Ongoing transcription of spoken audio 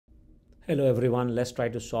Hello everyone, let's try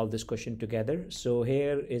to solve this question together. So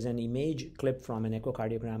here is an image clip from an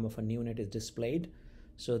echocardiogram of a neonate is displayed.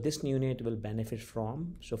 So this neonate will benefit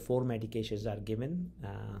from, so 4 medications are given.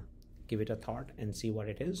 Give it a thought and see what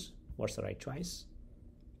it is. What's the right choice?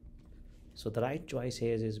 So the right choice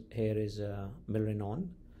here is Milrinone.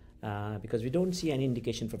 Because we don't see any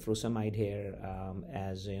indication for furosemide here,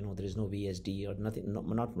 as you know, there is no VSD or nothing,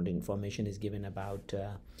 not much information is given about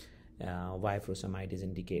why furosemide is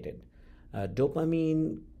indicated.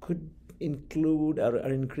 Dopamine could include or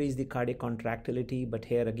increase the cardiac contractility, but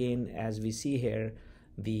here again, as we see here,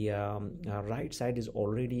 the right side is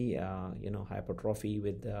already hypertrophy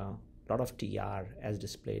with a lot of TR as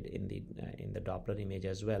displayed in the Doppler image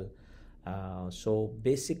as well. So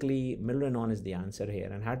basically milrinone is the answer here,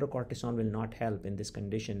 and hydrocortisone will not help in this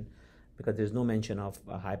condition because there's no mention of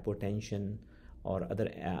hypotension or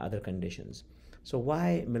other conditions. So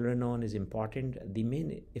why milrinone is important? The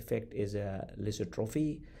main effect is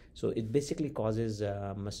lysotrophy. So it basically causes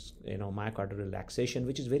myocardial relaxation,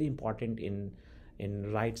 which is very important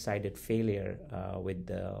in right-sided failure with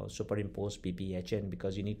the superimposed PPHN,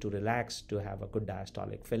 because you need to relax to have a good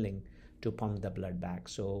diastolic filling to pump the blood back.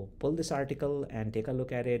 So pull this article and take a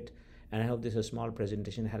look at it, and I hope this is a small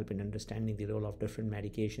presentation help in understanding the role of different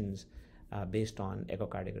medications based on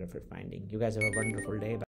echocardiographic finding. You guys have a wonderful day.